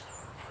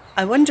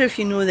I wonder if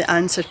you know the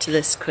answer to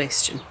this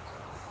question.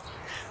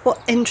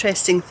 What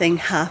interesting thing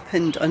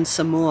happened on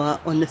Samoa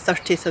on the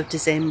 30th of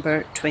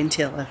December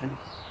 2011?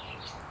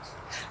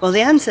 Well, the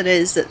answer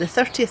is that the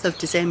 30th of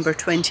December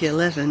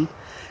 2011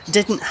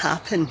 didn't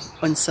happen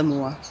on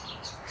Samoa.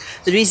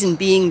 The reason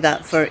being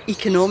that for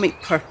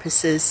economic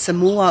purposes,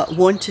 Samoa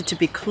wanted to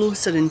be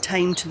closer in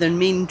time to their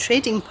main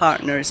trading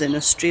partners in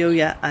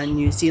Australia and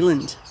New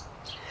Zealand.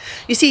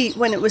 You see,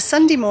 when it was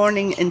Sunday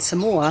morning in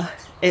Samoa,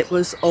 it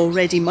was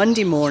already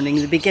Monday morning,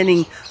 the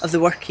beginning of the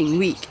working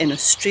week in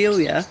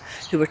Australia,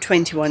 who were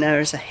 21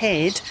 hours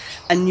ahead,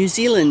 and New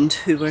Zealand,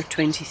 who were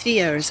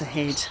 23 hours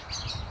ahead.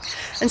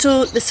 And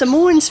so the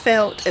Samoans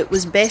felt it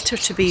was better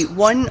to be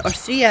 1 or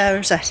 3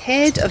 hours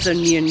ahead of their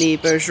near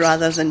neighbours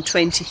rather than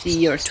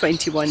 23 or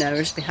 21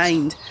 hours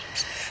behind.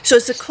 So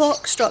as the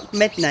clock struck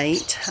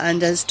midnight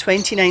and as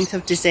 29th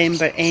of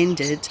December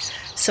ended,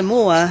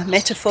 Samoa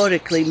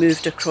metaphorically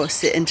moved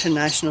across the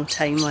international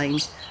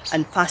timeline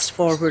and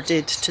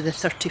fast-forwarded to the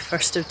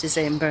 31st of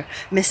December,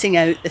 missing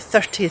out the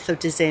 30th of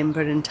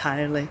December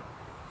entirely.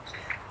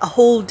 A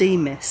whole day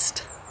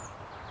missed.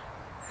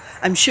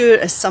 I'm sure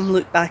as some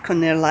look back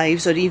on their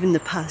lives or even the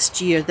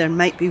past year, there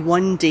might be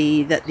one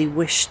day that they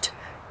wished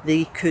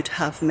they could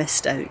have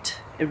missed out,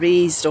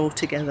 erased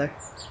altogether.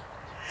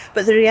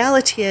 But the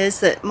reality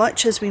is that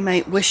much as we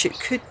might wish it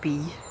could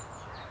be,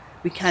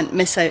 we can't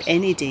miss out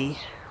any day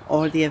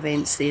or the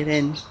events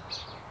therein.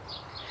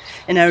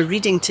 In our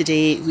reading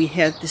today, we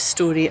heard the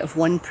story of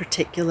one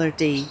particular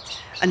day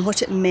and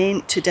what it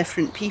meant to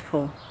different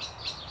people.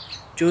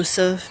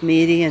 Joseph,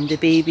 Mary and the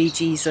baby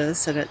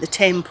Jesus are at the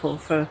temple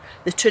for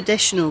the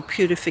traditional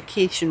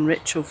purification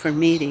ritual for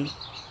Mary.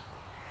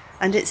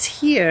 And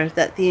it's here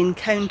that they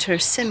encounter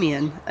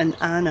Simeon and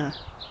Anna,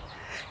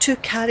 two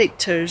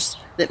characters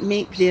that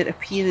make their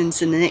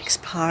appearance in the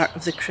next part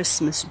of the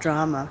Christmas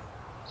drama.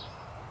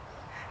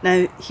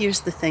 Now,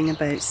 here's the thing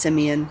about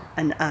Simeon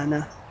and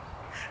Anna.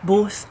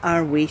 Both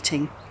are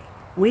waiting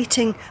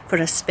for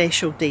a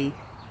special day,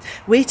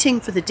 waiting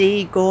for the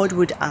day God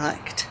would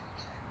act,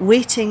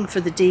 waiting for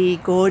the day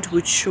God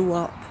would show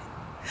up,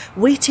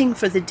 waiting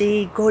for the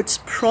day God's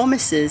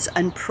promises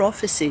and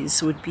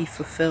prophecies would be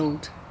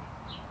fulfilled.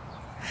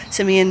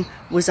 Simeon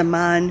was a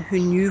man who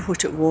knew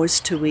what it was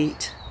to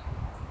wait.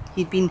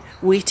 He'd been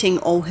waiting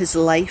all his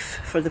life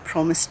for the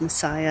promised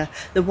Messiah,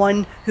 the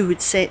one who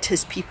would set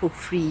his people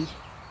free.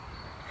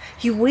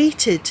 He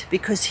waited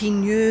because he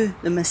knew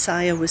the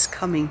Messiah was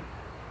coming.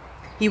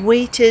 He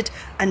waited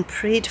and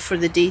prayed for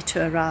the day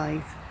to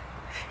arrive.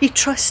 He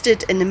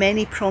trusted in the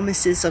many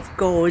promises of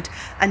God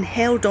and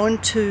held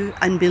on to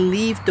and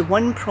believed the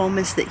one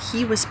promise that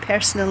he was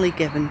personally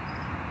given,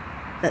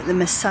 that the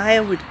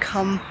Messiah would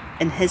come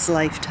in his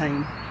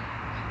lifetime.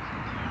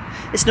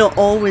 It's not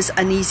always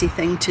an easy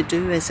thing to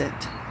do, is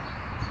it?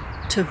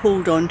 To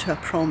hold on to a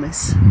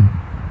promise.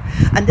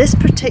 And this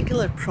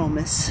particular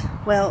promise,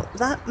 well,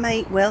 that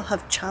might well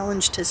have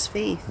challenged his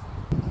faith.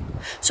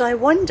 So I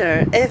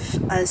wonder if,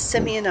 as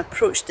Simeon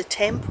approached the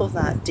temple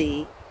that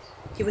day,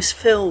 he was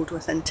filled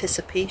with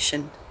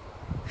anticipation.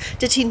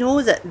 Did he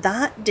know that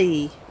that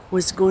day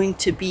was going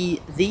to be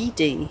the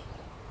day?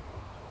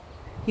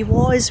 He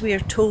was, we are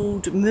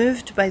told,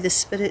 moved by the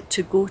Spirit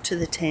to go to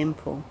the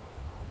temple.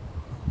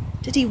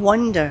 Did he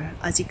wonder,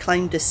 as he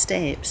climbed the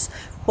steps,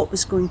 what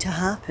was going to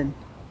happen?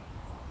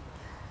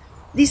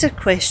 These are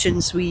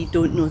questions we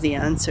don't know the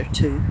answer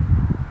to.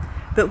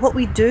 But what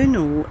we do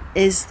know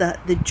is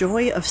that the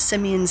joy of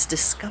Simeon's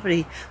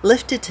discovery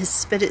lifted his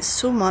spirit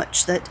so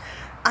much that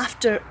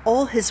after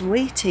all his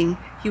waiting,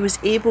 he was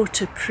able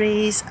to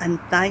praise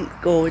and thank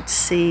God,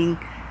 saying,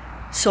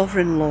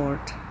 "Sovereign Lord,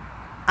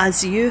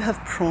 as you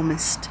have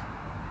promised,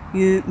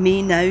 you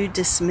may now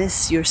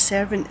dismiss your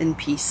servant in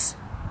peace,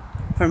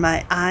 for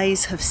my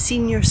eyes have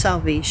seen your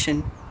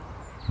salvation,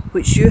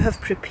 which you have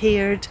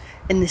prepared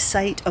in the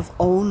sight of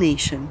all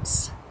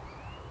nations,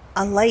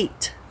 a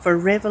light for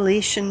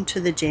revelation to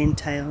the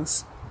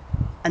Gentiles,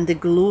 and the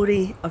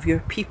glory of your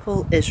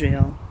people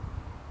Israel."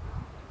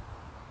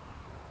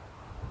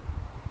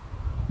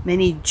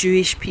 Many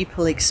Jewish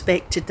people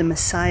expected the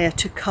Messiah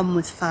to come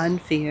with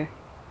fanfare,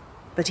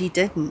 but he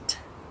didn't.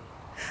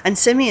 And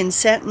Simeon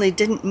certainly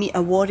didn't meet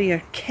a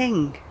warrior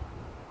king.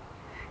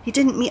 He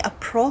didn't meet a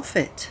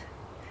prophet.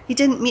 He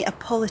didn't meet a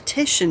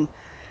politician.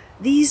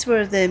 These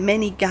were the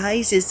many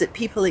guises that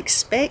people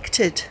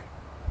expected.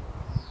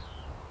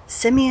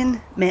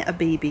 Simeon met a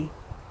baby.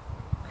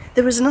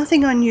 There was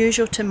nothing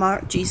unusual to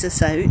mark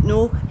Jesus out,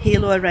 no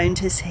halo around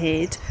his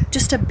head,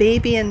 just a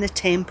baby in the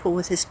temple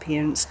with his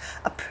parents,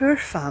 a poor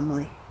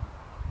family.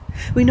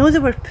 We know they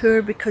were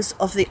poor because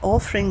of the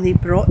offering they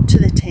brought to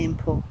the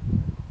temple.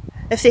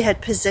 If they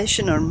had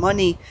possession or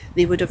money,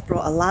 they would have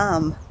brought a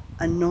lamb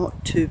and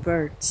not 2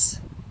 birds.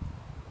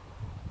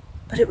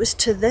 But it was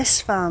to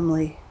this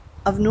family,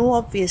 of no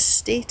obvious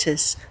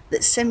status,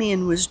 that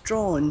Simeon was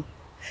drawn.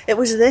 It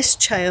was this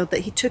child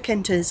that he took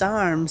into his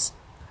arms,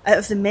 out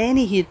of the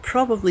many he had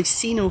probably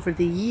seen over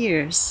the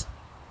years.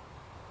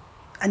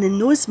 And in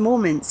those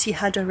moments he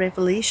had a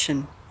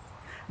revelation.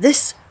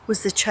 This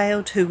was the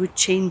child who would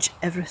change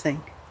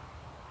everything.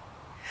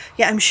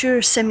 Yet I'm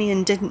sure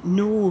Simeon didn't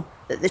know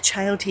that the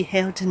child he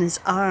held in his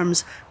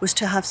arms was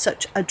to have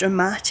such a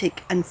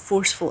dramatic and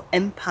forceful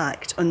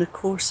impact on the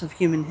course of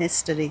human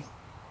history.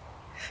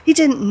 He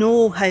didn't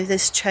know how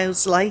this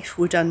child's life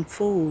would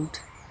unfold.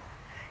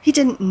 He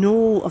didn't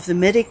know of the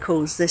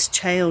miracles this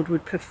child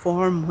would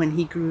perform when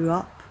he grew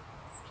up.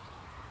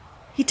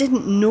 He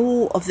didn't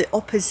know of the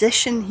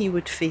opposition he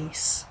would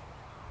face.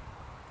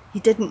 He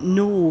didn't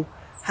know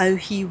how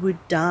he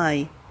would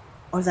die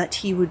or that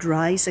he would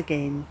rise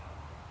again.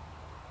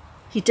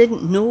 He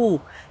didn't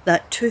know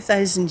that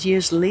 2,000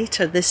 years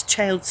later this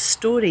child's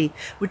story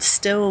would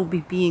still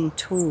be being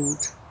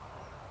told.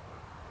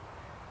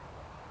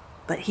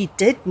 But he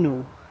did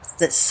know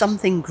that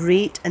something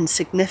great and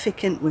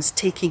significant was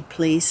taking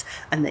place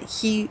and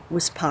that he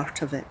was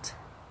part of it.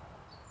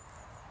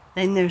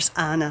 Then there's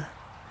Anna.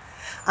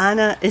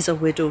 Anna is a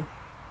widow.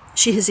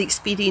 She has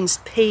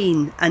experienced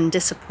pain and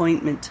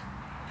disappointment.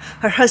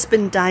 Her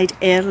husband died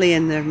early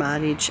in their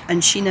marriage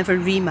and she never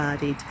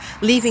remarried,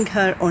 leaving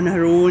her on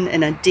her own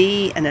in a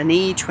day and an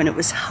age when it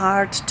was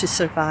hard to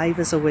survive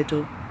as a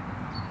widow.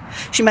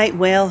 She might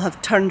well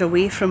have turned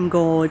away from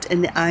God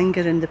in the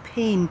anger and the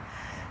pain,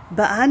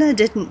 but Anna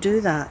didn't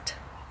do that.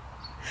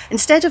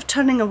 Instead of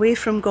turning away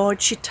from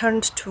God, she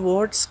turned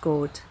towards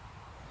God.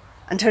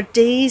 And her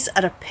days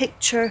are a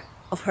picture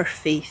of her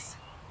faith,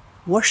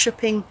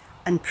 worshipping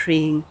and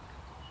praying.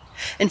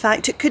 In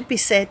fact, it could be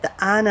said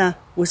that Anna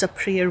was a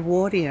prayer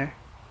warrior.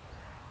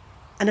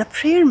 And a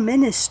prayer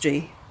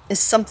ministry is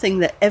something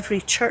that every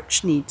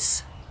church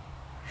needs.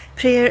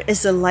 Prayer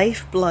is the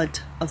lifeblood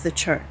of the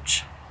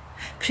church.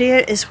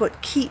 Prayer is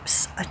what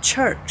keeps a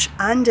church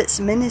and its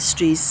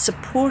ministries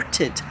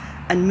supported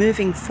and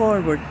moving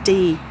forward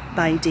day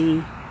by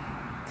day.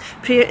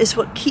 Prayer is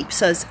what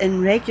keeps us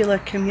in regular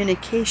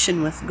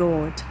communication with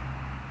God.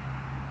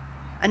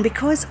 And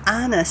because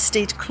Anna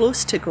stayed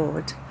close to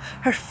God,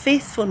 her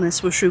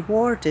faithfulness was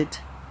rewarded.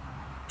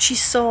 She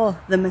saw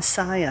the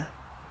Messiah.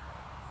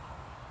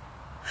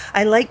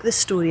 I like the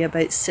story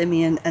about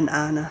Simeon and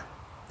Anna.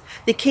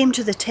 They came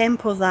to the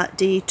temple that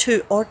day,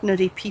 two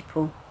ordinary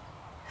people.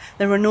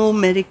 There were no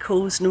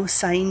miracles, no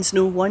signs,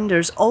 no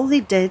wonders. All they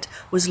did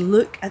was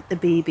look at the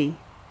baby.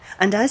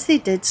 And as they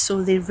did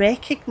so, they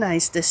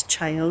recognized this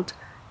child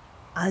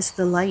as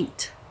the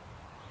light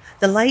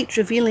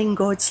revealing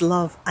God's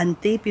love, and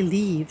they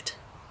believed.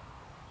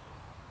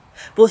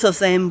 Both of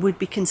them would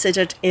be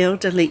considered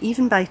elderly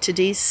even by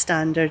today's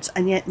standards,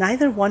 and yet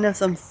neither one of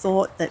them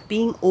thought that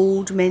being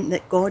old meant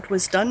that God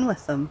was done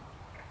with them.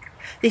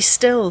 They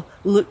still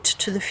looked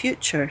to the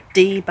future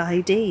day by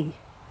day.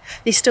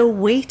 They still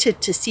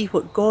waited to see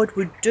what God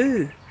would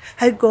do,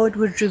 how God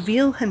would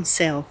reveal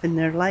himself in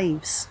their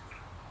lives.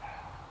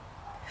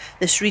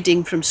 This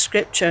reading from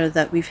Scripture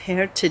that we've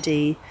heard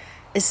today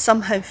is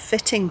somehow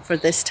fitting for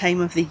this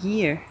time of the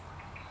year,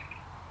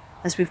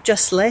 as we've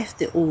just left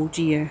the old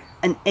year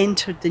and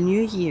entered the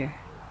new year.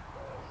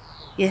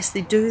 Yes,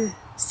 they do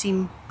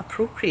seem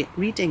appropriate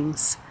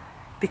readings,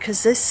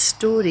 because this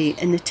story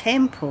in the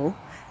temple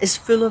is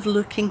full of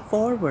looking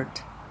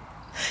forward.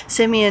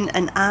 Simeon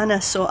and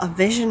Anna saw a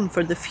vision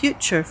for the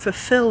future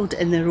fulfilled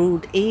in their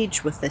old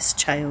age with this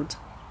child.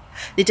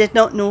 They did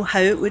not know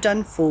how it would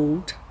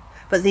unfold,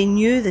 but they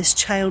knew this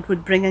child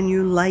would bring a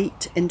new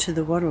light into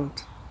the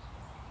world.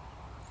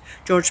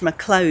 George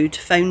MacLeod,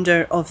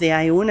 founder of the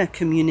Iona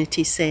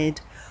community,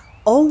 said,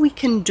 "All we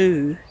can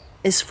do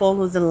is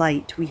follow the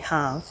light we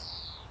have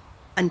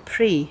and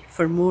pray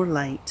for more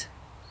light."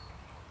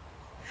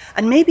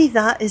 And maybe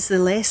that is the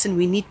lesson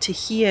we need to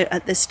hear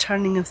at this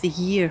turning of the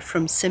year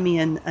from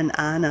Simeon and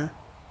Anna.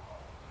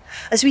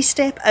 As we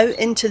step out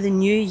into the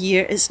new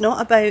year, it's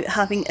not about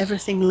having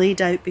everything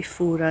laid out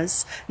before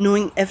us,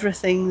 knowing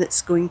everything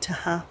that's going to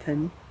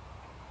happen.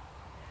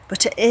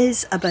 But it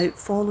is about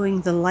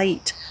following the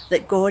light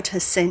that God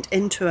has sent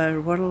into our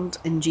world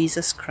in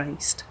Jesus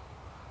Christ.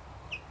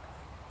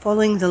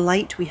 Following the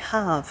light we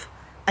have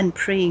and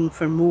praying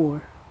for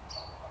more.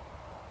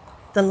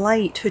 The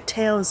light who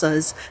tells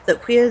us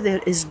that where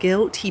there is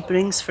guilt, he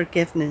brings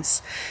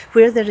forgiveness.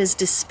 Where there is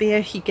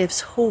despair, he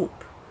gives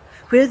hope.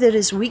 Where there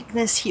is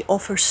weakness, he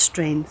offers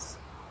strength.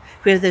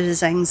 Where there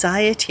is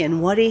anxiety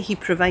and worry, he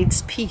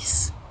provides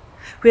peace.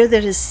 Where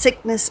there is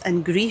sickness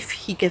and grief,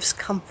 he gives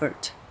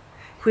comfort.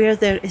 Where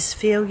there is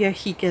failure,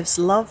 he gives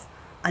love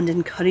and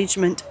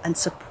encouragement and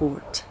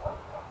support.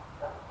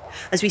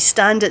 As we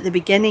stand at the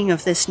beginning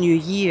of this new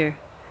year,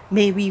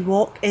 may we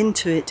walk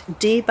into it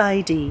day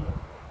by day,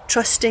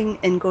 trusting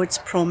in God's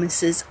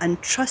promises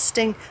and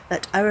trusting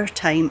that our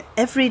time,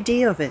 every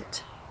day of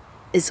it,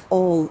 is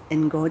all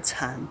in God's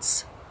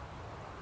hands.